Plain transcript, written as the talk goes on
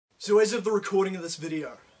So as of the recording of this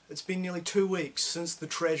video, it's been nearly 2 weeks since the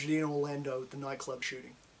tragedy in Orlando with the nightclub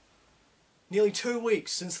shooting. Nearly 2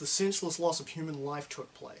 weeks since the senseless loss of human life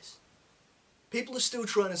took place. People are still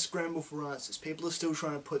trying to scramble for answers. People are still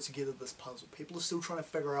trying to put together this puzzle. People are still trying to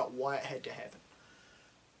figure out why it had to happen.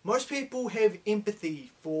 Most people have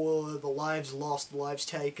empathy for the lives lost, the lives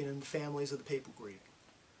taken, and the families of the people grieving.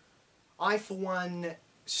 I, for one,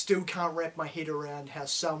 still can't wrap my head around how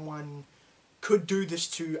someone could do this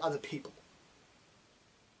to other people.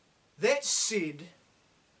 That said,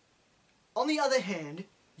 on the other hand,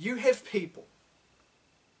 you have people.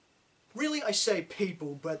 Really, I say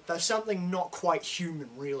people, but they're something not quite human,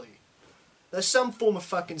 really. They're some form of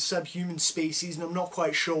fucking subhuman species, and I'm not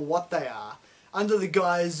quite sure what they are, under the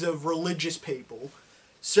guise of religious people,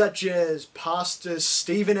 such as Pastor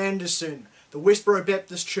Steven Anderson, the Westboro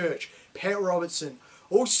Bapist Church, Pat Robertson,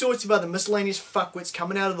 all sorts of other miscellaneous fuckwits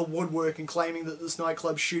coming out of the woodwork and claiming that this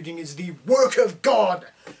nightclub shooting is the work of God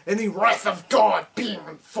and the wrath of God being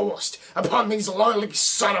enforced upon these lowly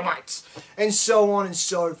sodomites, and so on and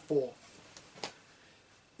so forth.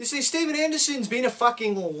 You see, Steven Anderson's been a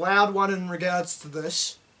fucking loud one in regards to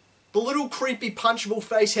this. The little creepy punchable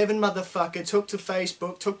face heaven motherfucker took to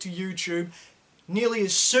Facebook, took to YouTube, nearly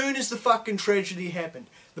as soon as the fucking tragedy happened.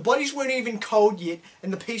 The bodies weren't even cold yet,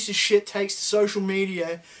 and the piece of shit takes to social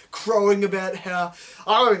media crowing about how,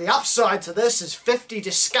 oh, the upside to this is 50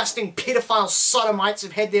 disgusting pedophile sodomites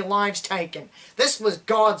have had their lives taken. This was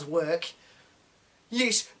God's work.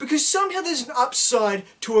 Yes, because somehow there's an upside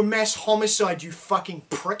to a mass homicide, you fucking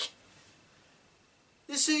prick.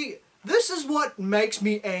 You see, this is what makes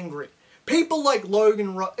me angry. People like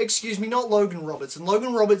Logan Robertson's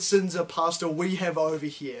a pastor we have over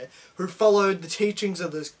here who followed the teachings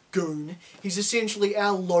of this goon. He's essentially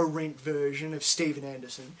our low-rent version of Steven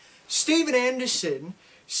Anderson. Steven Anderson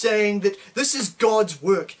saying that this is God's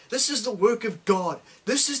work, this is the work of God,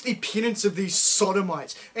 this is the penance of these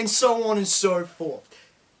sodomites, and so on and so forth.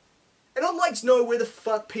 And I'd like to know where the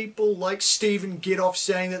fuck people like Steven get off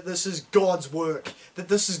saying that this is God's work, that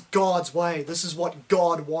this is God's way, this is what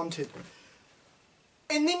God wanted.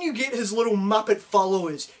 And then you get his little Muppet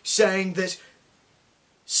followers saying that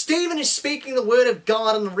Steven is speaking the word of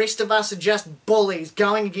God and the rest of us are just bullies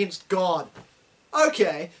going against God.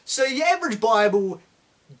 Okay, so your average Bible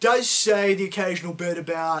does say the occasional bit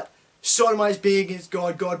about sodomites being against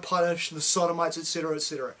God, God punished the sodomites, etc.,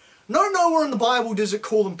 etc. Nowhere in the Bible does it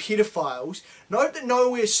call them pedophiles. Note that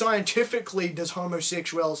nowhere scientifically does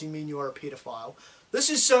homosexuality mean you are a pedophile. This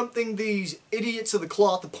is something these idiots of the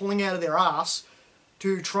cloth are pulling out of their ass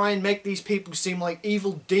to try and make these people seem like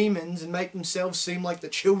evil demons and make themselves seem like the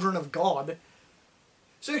children of God.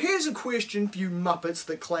 So here's a question for you Muppets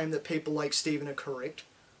that claim that people like Steven are correct.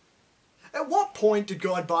 At what point did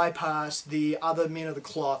God bypass the other men of the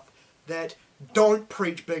cloth that don't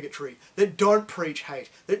preach bigotry, that don't preach hate,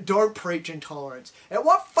 that don't preach intolerance? At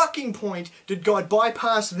what fucking point did God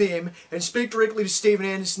bypass them and speak directly to Steven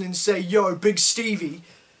Anderson and say, yo, Big Stevie,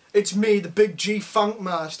 it's me, the Big G Funk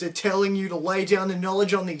Master, telling you to lay down the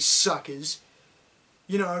knowledge on these suckers.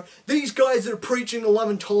 You know, these guys that are preaching the love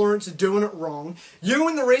and tolerance are doing it wrong. You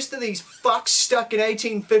and the rest of these fucks stuck in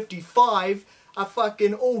 1855 are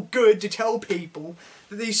fucking all good to tell people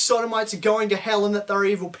that these sodomites are going to hell and that they're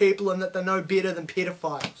evil people and that they're no better than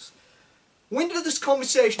pedophiles. When did this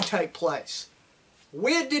conversation take place?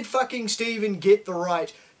 Where did fucking Steven get the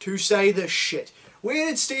right to say this shit? Where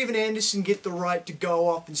did Steven Anderson get the right to go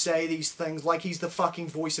off and say these things like he's the fucking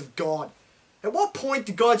voice of God? At what point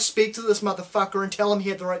did God speak to this motherfucker and tell him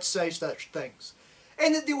he had the right to say such things?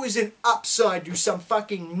 And that there was an upside to some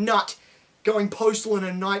fucking nut going postal in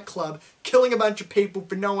a nightclub, killing a bunch of people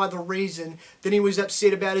for no other reason than he was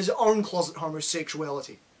upset about his own closet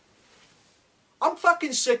homosexuality. I'm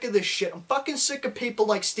fucking sick of this shit. I'm fucking sick of people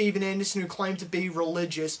like Steven Anderson who claim to be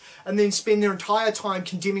religious and then spend their entire time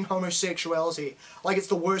condemning homosexuality like it's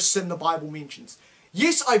the worst sin the Bible mentions.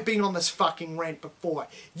 Yes, I've been on this fucking rant before.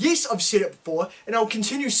 Yes, I've said it before, and I'll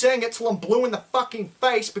continue saying it till I'm blue in the fucking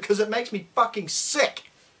face because it makes me fucking sick.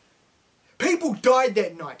 People died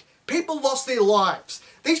that night. People lost their lives.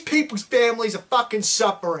 These people's families are fucking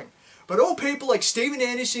suffering. But all people like Steven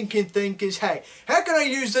Anderson can think is, hey, how can I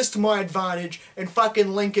use this to my advantage and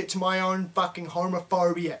fucking link it to my own fucking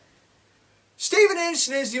homophobia? Steven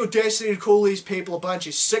Anderson has the audacity to call these people a bunch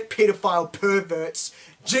of sick pedophile perverts.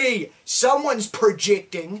 Gee, someone's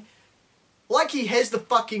projecting. Like he has the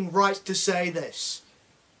fucking right to say this.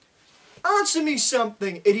 Answer me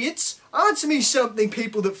something, idiots. Answer me something,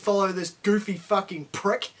 people that follow this goofy fucking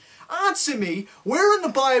prick. Answer me, where in the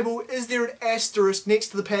Bible is there an asterisk next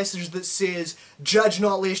to the passage that says, judge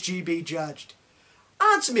not lest ye be judged?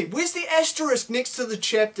 Answer me, where's the asterisk next to the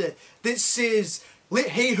chapter that says,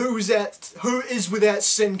 let he who is without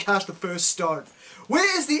sin cast the first stone?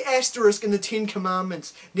 Where is the asterisk in the Ten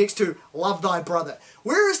Commandments next to love thy brother?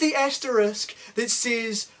 Where is the asterisk that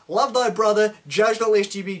says, love thy brother, judge not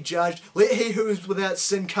lest ye be judged, let he who is without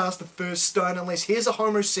sin cast the first stone, unless he is a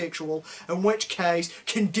homosexual, in which case,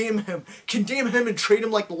 condemn him and treat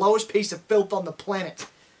him like the lowest piece of filth on the planet.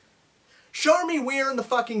 Show me where in the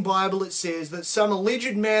fucking Bible it says that some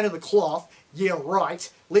alleged man of the cloth, yeah right,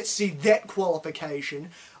 let's see that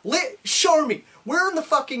qualification. Show me where in the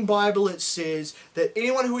fucking Bible it says that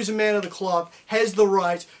anyone who is a man of the cloth has the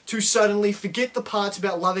right to suddenly forget the parts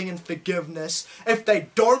about loving and forgiveness if they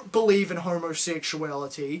don't believe in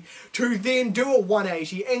homosexuality, to then do a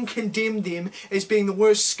 180 and condemn them as being the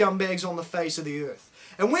worst scumbags on the face of the earth.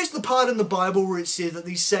 And where's the part in the Bible where it says that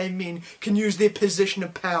these same men can use their position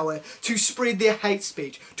of power to spread their hate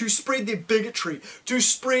speech, to spread their bigotry, to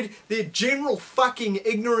spread their general fucking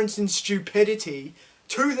ignorance and stupidity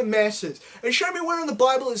to the masses? And show me where in the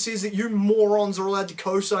Bible it says that you morons are allowed to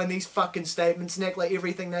co-sign these fucking statements and act like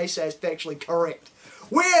everything they say is factually correct.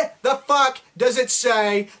 Where the fuck does it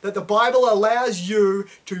say that the Bible allows you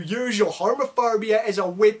to use your homophobia as a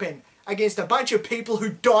weapon against a bunch of people who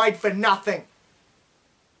died for nothing?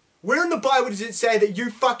 Where in the Bible does it say that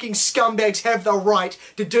you fucking scumbags have the right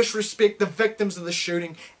to disrespect the victims of the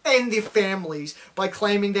shooting and their families by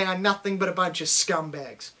claiming they are nothing but a bunch of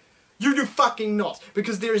scumbags? You do fucking not,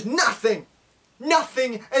 because there is nothing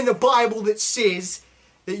in the Bible that says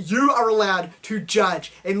that you are allowed to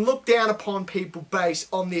judge and look down upon people based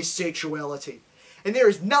on their sexuality. And there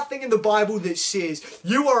is nothing in the Bible that says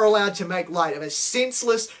you are allowed to make light of a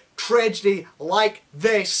senseless tragedy like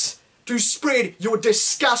this, to spread your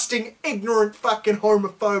disgusting, ignorant fucking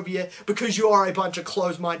homophobia because you are a bunch of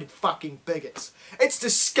closed-minded fucking bigots. It's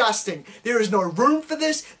disgusting. There is no room for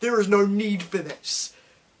this. There is no need for this.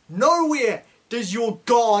 Nowhere does your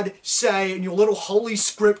God say in your little holy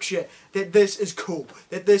scripture that this is cool,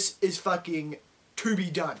 that this is fucking to be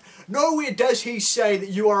done. Nowhere does he say that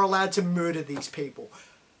you are allowed to murder these people.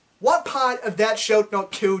 What part of that shalt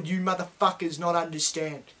not kill do you motherfuckers not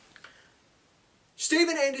understand?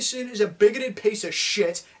 Steven Anderson is a bigoted piece of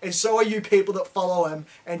shit, and so are you people that follow him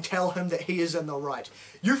and tell him that he is in the right.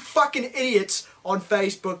 You fucking idiots on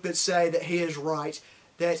Facebook that say that he is right,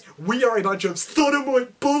 that we are a bunch of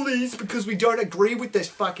sodomite bullies because we don't agree with this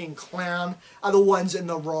fucking clown, are the ones in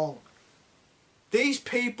the wrong. These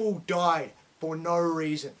people died for no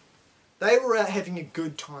reason. They were out having a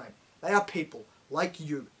good time. They are people like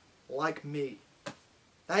you, like me.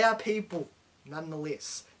 They are people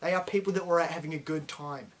nonetheless. They are people that were out having a good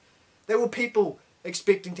time. They were people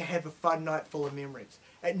expecting to have a fun night full of memories.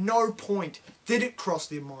 At no point did it cross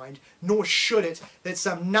their mind, nor should it, that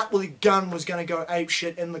some nut with a gun was going to go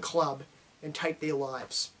apeshit in the club and take their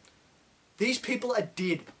lives. These people are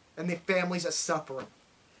dead, and their families are suffering.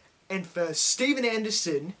 And for Steven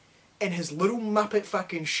Anderson and his little Muppet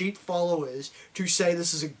fucking sheep followers to say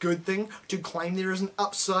this is a good thing, to claim there is an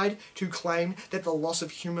upside, to claim that the loss of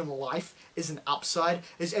human life is an upside,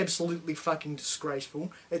 is absolutely fucking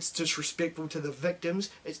disgraceful. It's disrespectful to the victims,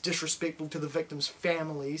 it's disrespectful to the victims'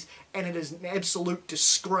 families, and it is an absolute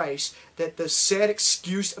disgrace that the sad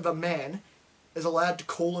excuse of a man is allowed to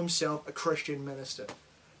call himself a Christian minister.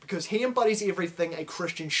 Because he embodies everything a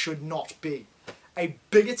Christian should not be. A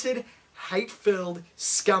bigoted, hate-filled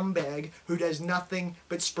scumbag who does nothing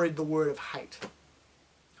but spread the word of hate.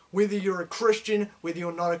 Whether you're a Christian, whether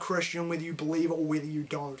you're not a Christian, whether you believe it or whether you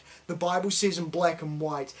don't, the Bible says in black and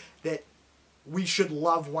white that we should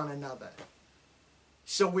love one another.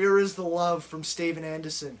 So where is the love from Steven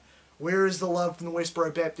Anderson? Where is the love from the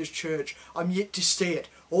Westboro Baptist Church? I'm yet to see it.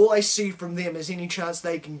 All I see from them is any chance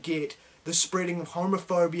they can get the spreading of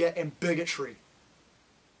homophobia and bigotry.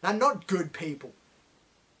 They're not good people.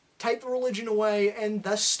 Take the religion away and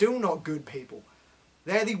they're still not good people.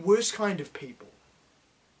 They're the worst kind of people.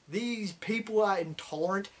 These people are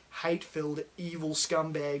intolerant, hate-filled, evil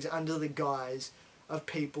scumbags under the guise of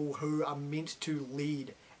people who are meant to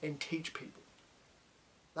lead and teach people.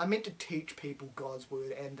 They're meant to teach people God's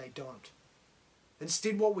word and they don't.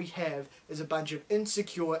 Instead what we have is a bunch of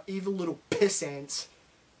insecure, evil little piss ants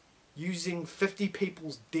using 50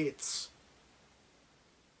 people's deaths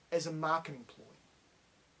as a marketing ploy.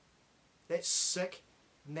 That's sick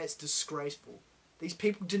and that's disgraceful. These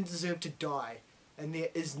people didn't deserve to die, and there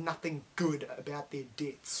is nothing good about their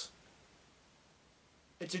deaths.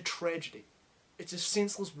 It's a tragedy. It's a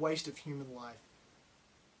senseless waste of human life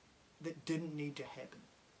that didn't need to happen.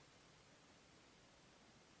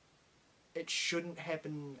 It shouldn't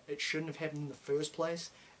happen. It shouldn't have happened in the first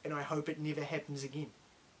place, and I hope it never happens again.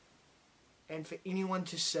 And for anyone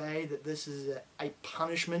to say that this is a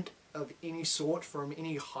punishment of any sort from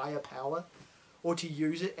any higher power, or to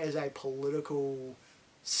use it as a political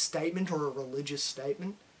statement or a religious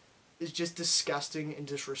statement, is just disgusting and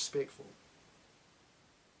disrespectful.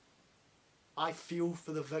 I feel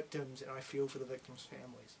for the victims, and I feel for the victims'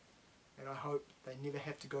 families. And I hope they never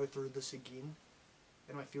have to go through this again,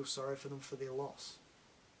 and I feel sorry for them for their loss.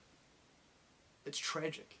 It's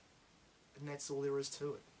tragic, and that's all there is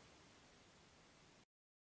to it.